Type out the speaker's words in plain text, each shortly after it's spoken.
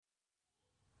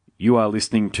You are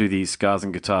listening to the Scars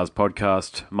and Guitars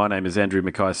podcast. My name is Andrew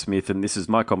Mackay-Smith, and this is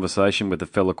my conversation with a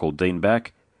fella called Dean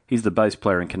Back. He's the bass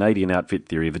player in Canadian outfit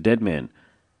Theory of a Deadman.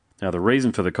 Now, the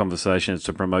reason for the conversation is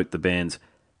to promote the band's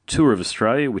Tour of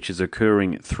Australia, which is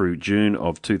occurring through June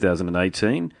of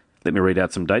 2018. Let me read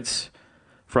out some dates.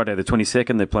 Friday the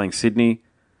 22nd, they're playing Sydney.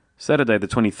 Saturday the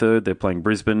 23rd, they're playing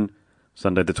Brisbane.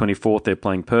 Sunday the 24th, they're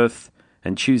playing Perth.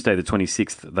 And Tuesday the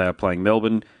 26th, they are playing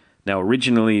Melbourne. Now,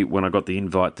 originally, when I got the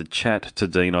invite to chat to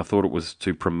Dean, I thought it was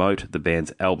to promote the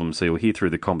band's album, so you'll hear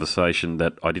through the conversation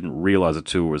that I didn't realise a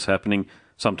tour was happening.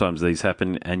 Sometimes these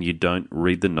happen, and you don't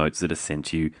read the notes that are sent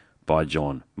to you by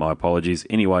John. My apologies.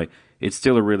 Anyway, it's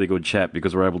still a really good chat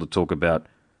because we're able to talk about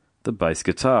the bass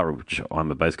guitar, which I'm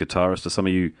a bass guitarist, as some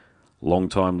of you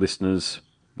long-time listeners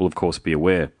will, of course, be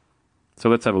aware. So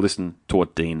let's have a listen to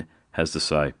what Dean has to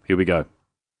say. Here we go.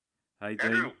 Hey,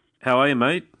 Dean. How are you,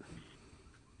 mate?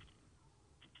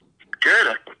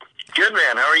 Good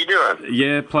man. How are you doing?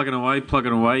 Yeah, plugging away.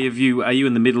 Are you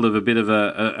in the middle of a bit of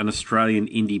an Australian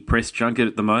indie press junket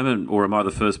at the moment, or am I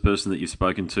the first person that you've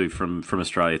spoken to from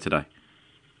Australia today?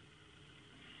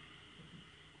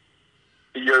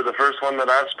 You're the first one that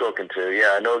I've spoken to.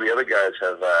 Yeah, I know the other guys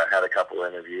have had a couple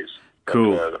interviews. But,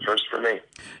 cool. The first for me.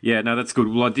 Yeah, no, that's good.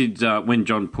 Well, I did, when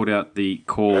John put out the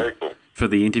call for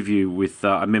the interview with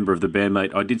a member of the band,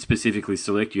 mate, I did specifically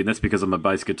select you, and that's because I'm a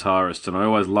bass guitarist, and I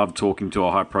always love talking to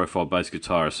a high-profile bass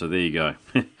guitarist, so there you go.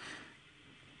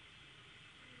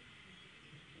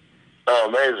 Oh,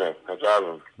 amazing. That's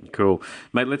awesome. Cool.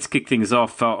 Mate, let's kick things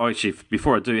off. Actually,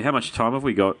 before I do, how much time have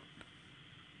we got?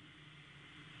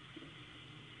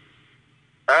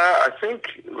 I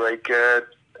think,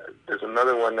 there's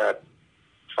another one at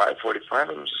 5:45,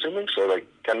 I'm assuming, so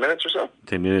 10 minutes or so.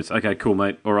 10 minutes. Okay, cool,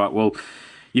 mate. All right, well,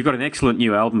 you've got an excellent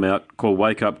new album out called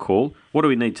Wake Up Call. What do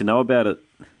we need to know about it?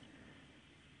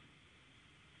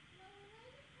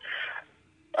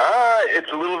 It's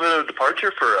a little bit of a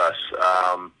departure for us.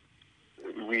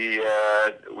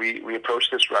 We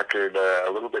approached this record a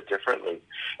little bit differently.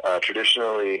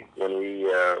 Traditionally, when we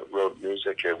wrote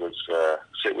music, it was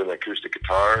sit with an acoustic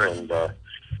guitar, and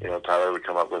Tyler would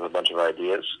come up with a bunch of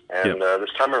ideas. And this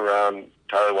time around,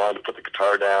 Tyler wanted to put the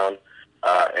guitar down,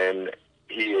 and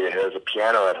he has a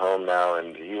piano at home now,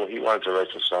 and he wanted to write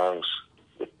some songs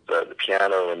with the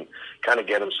piano and kind of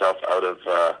get himself out of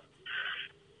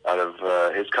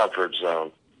his comfort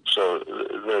zone. So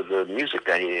the music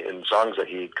and songs that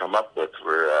he'd come up with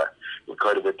were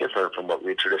quite a bit different from what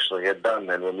we traditionally had done.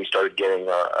 And when we started getting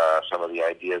some of the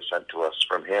ideas sent to us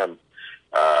from him,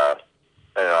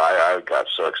 I got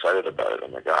so excited about it.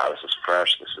 I'm like, this is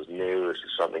fresh, this is new, this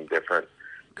is something different.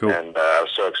 Cool. And I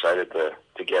was so excited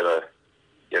to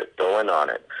get going on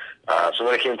it. So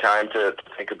when it came time to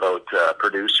think about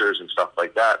producers and stuff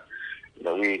like that,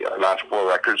 our last 4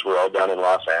 records were all done in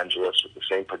Los Angeles with the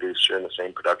same producer and the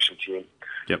same production team.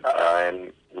 Yep.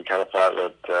 And we kind of thought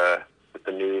that with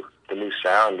the new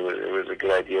sound, it was a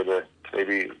good idea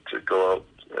to go out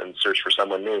and search for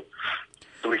someone new.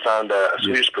 So we found a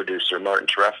Swedish producer, Martin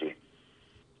Treffi,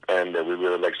 and we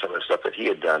really liked some of the stuff that he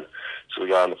had done. So we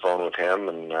got on the phone with him,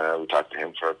 and we talked to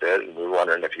him for a bit, and we were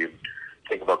wondering if he'd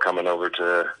think about coming over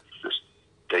to the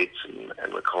States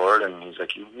and record, and he's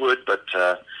like, he would, but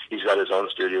he's got his own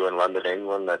studio in London,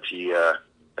 England, that he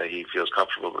feels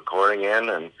comfortable recording in,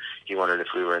 and he wondered if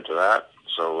we were into that.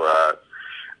 So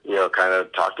kind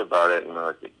of talked about it, and we're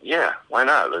like, yeah, why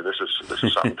not? This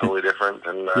is something totally different,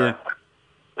 and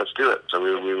let's do it. So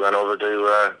we went over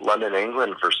to London,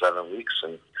 England for 7 weeks,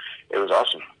 and it was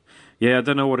awesome. Yeah, I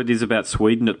don't know what it is about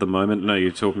Sweden at the moment. No,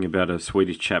 you're talking about a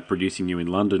Swedish chap producing you in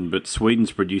London, but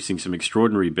Sweden's producing some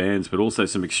extraordinary bands, but also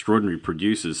some extraordinary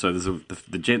producers. So there's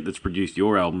the gent that's produced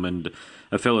your album, and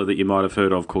a fellow that you might have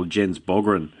heard of called Jens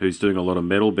Bogren, who's doing a lot of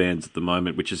metal bands at the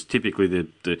moment, which is typically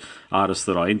the artists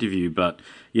that I interview. But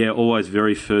yeah, always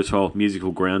very fertile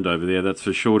musical ground over there, that's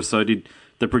for sure. So did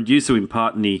the producer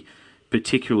impart any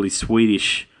particularly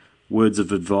Swedish words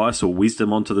of advice or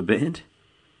wisdom onto the band?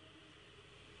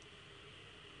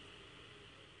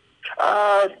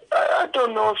 I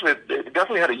don't know if it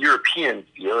definitely had a European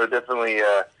feel. It definitely,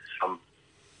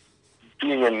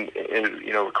 being in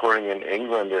recording in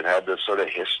England, it had this sort of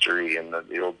history in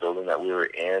the old building that we were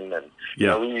in. And,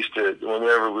 we used to,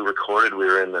 whenever we recorded, we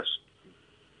were in this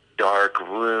dark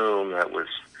room that was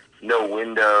no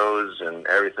windows and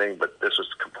everything, but this was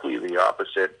completely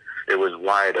opposite. It was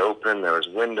wide open. There was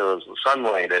windows,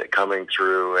 sunlight coming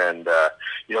through, and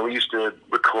we used to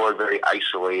record very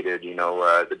isolated.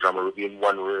 The drummer would be in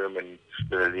one room, and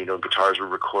the guitars would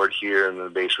record here, and the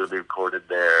bass would be recorded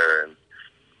there, and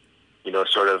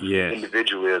sort of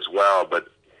individually as well. But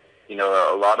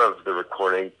a lot of the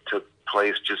recording took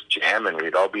place just jamming.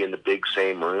 We'd all be in the big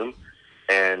same room,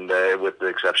 and with the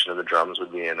exception of the drums,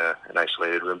 would be in an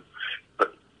isolated room.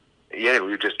 But yeah,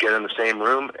 we would just get in the same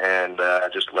room and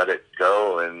just let it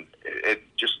go, and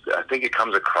I think it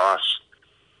comes across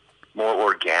more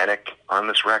organic on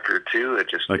this record too.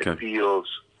 It feels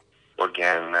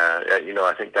organic.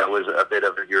 I think that was a bit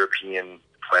of a European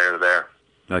flair there.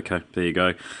 Okay, there you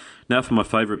go. Now for my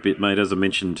favourite bit, mate. As I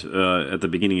mentioned at the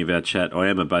beginning of our chat, I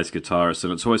am a bass guitarist,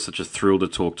 and it's always such a thrill to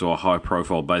talk to a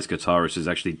high-profile bass guitarist who's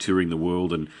actually touring the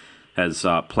world and has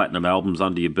platinum albums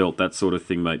under your belt, that sort of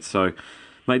thing, mate. So,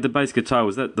 mate, the bass guitar,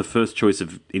 was that the first choice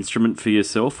of instrument for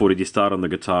yourself, or did you start on the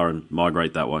guitar and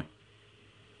migrate that way?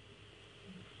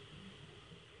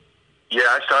 Yeah,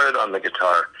 I started on the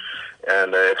guitar,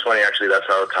 and it's funny, actually, that's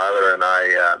how Tyler and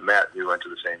I met. We went to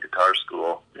the same guitar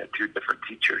school. We had two different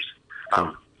teachers.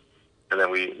 And then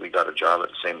we got a job at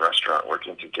the same restaurant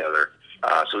working together.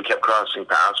 So we kept crossing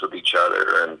paths with each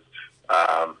other, and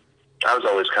I was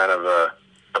always kind of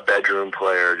a bedroom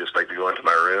player, just like to go into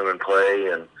my room and play.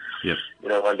 And yep.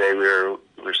 One day we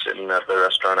were sitting at the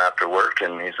restaurant after work,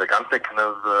 and he's like, "I'm thinking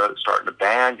of starting a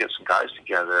band, get some guys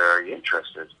together. Are you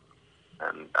interested?"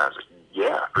 And I was like,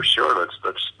 "Yeah, for sure.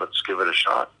 Let's give it a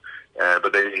shot."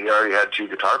 But he already had two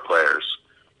guitar players.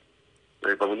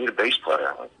 But we need a bass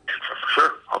player. I'm like,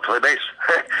 sure, I'll play bass.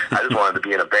 I just wanted to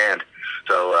be in a band.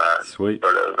 So Sweet.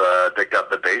 Sort of picked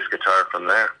up the bass guitar from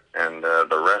there, and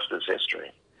the rest is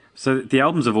history. So the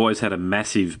albums have always had a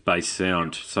massive bass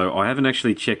sound. So I haven't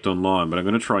actually checked online, but I'm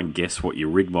going to try and guess what your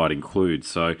rig might include.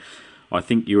 So I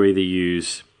think you either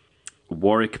use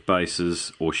Warwick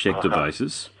basses or Schecter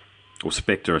basses, or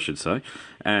Spectre, I should say,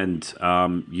 and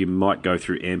you might go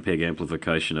through Ampeg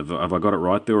amplification. Have I got it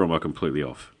right there, or am I completely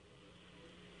off?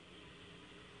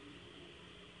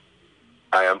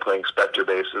 I am playing Spectre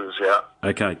basses, yeah.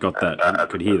 Okay, got that. I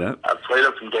could hear that. I've played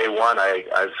them from day one.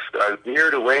 I've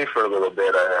veered away for a little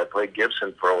bit. I played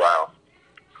Gibson for a while,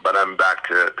 but I'm back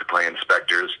to playing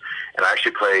Spectres, and I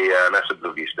actually play Mesa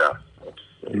Boogie stuff.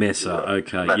 Mesa,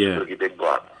 okay, Mesa yeah. Boogie Big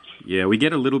Block. Yeah, we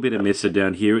get a little bit of Mesa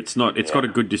down here. It's got a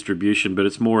good distribution, but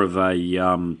it's more of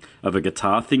a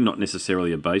guitar thing, not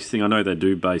necessarily a bass thing. I know they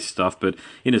do bass stuff, but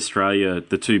in Australia,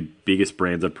 the two biggest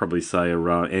brands I'd probably say are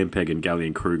Ampeg and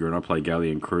Gallien-Kruger, and I play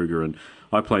Gallien-Kruger, and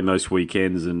I play most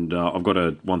weekends, and I've got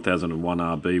a 1001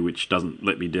 RB, which doesn't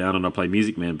let me down, and I play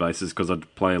Music Man basses because I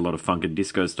play a lot of funk and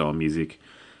disco style music,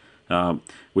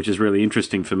 which is really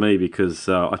interesting for me because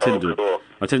I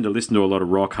tend to listen to a lot of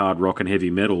rock, hard rock, and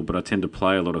heavy metal, but I tend to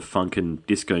play a lot of funk and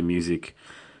disco music,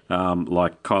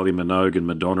 like Kylie Minogue and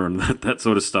Madonna and that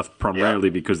sort of stuff, primarily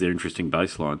because they're interesting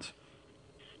bass lines.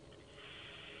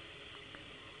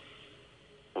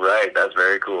 Right, that's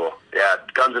very cool. Yeah,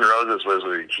 Guns N' Roses was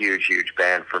a huge, huge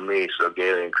band for me. So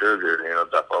Gallien-Kruger,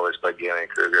 Duff always played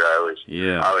Gallien-Kruger. I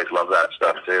always love that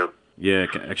stuff too. Yeah,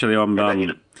 actually, I'm.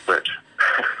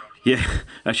 Yeah,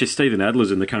 actually, Stephen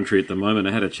Adler's in the country at the moment.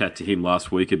 I had a chat to him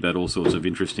last week about all sorts of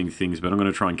interesting things, but I'm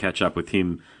going to try and catch up with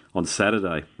him on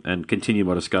Saturday and continue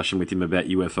my discussion with him about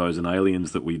UFOs and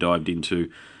aliens that we dived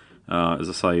into, as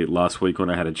I say, last week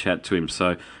when I had a chat to him.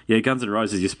 So, yeah, Guns N'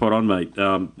 Roses, you're spot on, mate.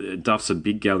 Duff's a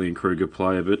big Gallien-Kruger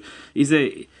player, but is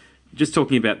there, just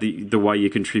talking about the way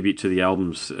you contribute to the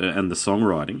albums and the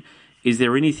songwriting, is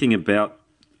there anything about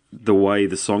the way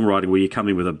the songwriting where you come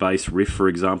in with a bass riff, for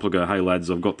example, go, hey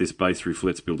lads, I've got this bass riff,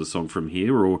 let's build a song from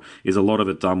here, or is a lot of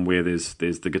it done where there's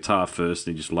the guitar first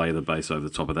and you just layer the bass over the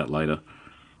top of that later?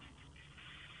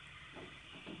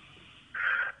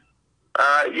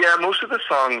 Yeah, most of the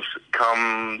songs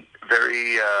come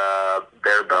very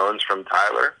bare bones from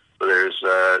Tyler. So there's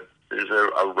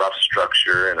a rough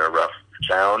structure and a rough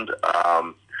sound,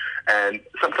 and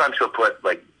sometimes he'll put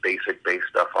like basic bass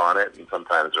stuff on it, and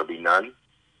sometimes there'll be none.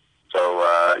 So,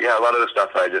 a lot of the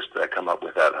stuff I just come up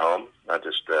with at home. I'll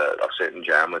sit and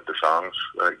jam with the songs,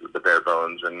 with the bare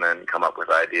bones, and then come up with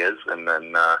ideas. And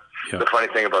then the funny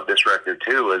thing about this record,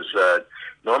 too, is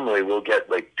normally we'll get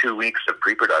like 2 weeks of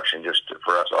pre-production just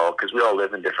for us all, because we all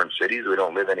live in different cities. We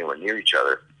don't live anywhere near each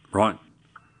other. Right.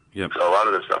 Yep. So a lot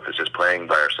of the stuff is just playing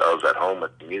by ourselves at home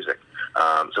with the music.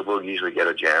 So we'll usually get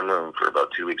a jam room for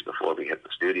about 2 weeks before we hit the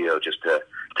studio just to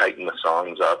tighten the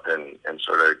songs up and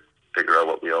sort of figure out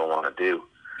what we all want to do.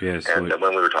 Yes. And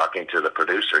when we were talking to the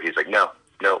producer, he's like, no.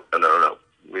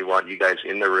 We want you guys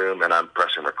in the room, and I'm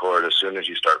pressing record as soon as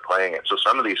you start playing it. So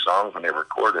some of these songs, when they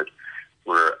recorded,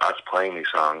 were us playing these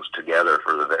songs together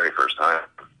for the very first time.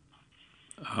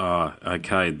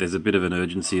 Okay. There's a bit of an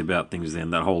urgency about things then,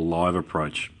 that whole live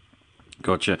approach.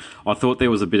 Gotcha. I thought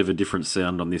there was a bit of a different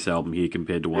sound on this album here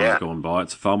compared to one that's gone by.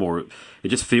 It's far more. It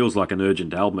just feels like an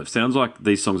urgent album. It sounds like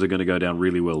these songs are going to go down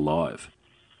really well live.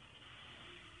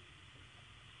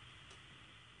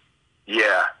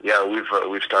 Yeah,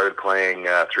 we've started playing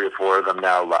 3 or 4 of them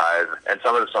now live, and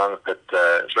some of the songs that,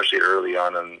 especially early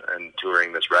on in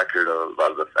touring this record, a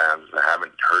lot of the fans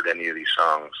haven't heard any of these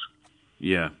songs.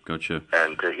 Yeah, gotcha.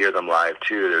 And to hear them live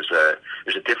too,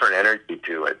 there's a different energy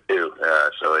to it too.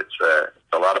 So it's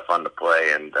a lot of fun to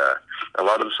play, and a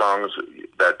lot of the songs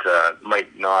that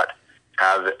might not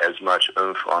have as much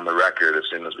oomph on the record, as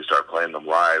soon as we start playing them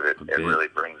live, it really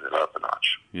brings it up a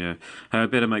notch. Yeah. Hey, I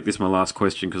better make this my last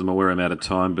question because I'm aware I'm out of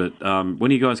time, but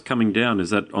when are you guys coming down? Is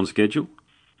that on schedule?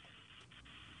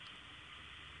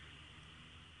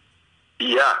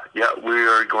 Yeah, we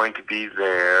are going to be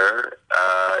there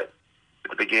at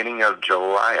the beginning of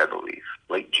July, I believe.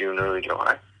 Late June, early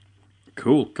July.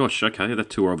 Cool. Gosh, okay. That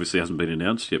tour obviously hasn't been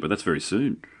announced yet, but that's very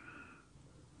soon.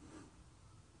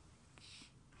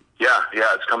 Yeah,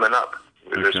 it's coming up.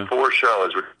 There's 4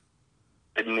 shows.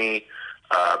 Sydney,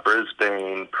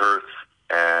 Brisbane, Perth,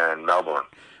 and Melbourne.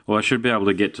 Well, I should be able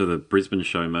to get to the Brisbane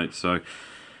show, mate. So,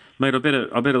 mate, I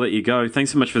better let you go.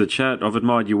 Thanks so much for the chat. I've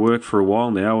admired your work for a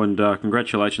while now, and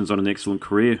congratulations on an excellent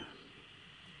career.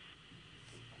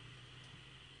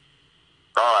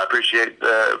 Oh, I appreciate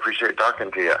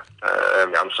talking to you.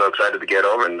 I'm so excited to get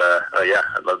over, and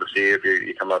I'd love to see you if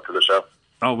you come up to the show.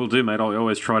 Oh, we'll do, mate. I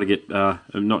always try to get,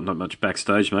 not much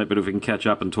backstage, mate, but if we can catch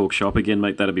up and talk shop again,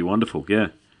 mate, that'd be wonderful, yeah.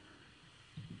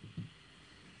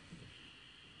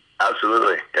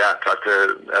 Absolutely, yeah. Talk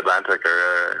to Atlantic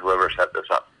or whoever set this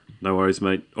up. No worries,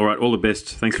 mate. All right, all the best.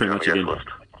 Thanks very much again.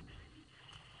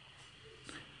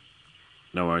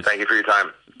 No worries. Thank you for your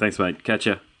time. Thanks, mate. Catch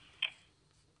ya.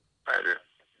 Andrew.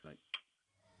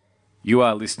 You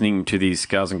are listening to the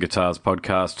Scars and Guitars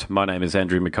podcast. My name is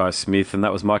Andrew Mackay-Smith, and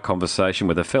that was my conversation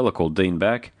with a fella called Dean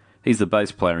Back. He's the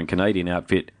bass player in Canadian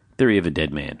outfit, The A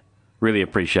Deadman. Really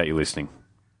appreciate you listening.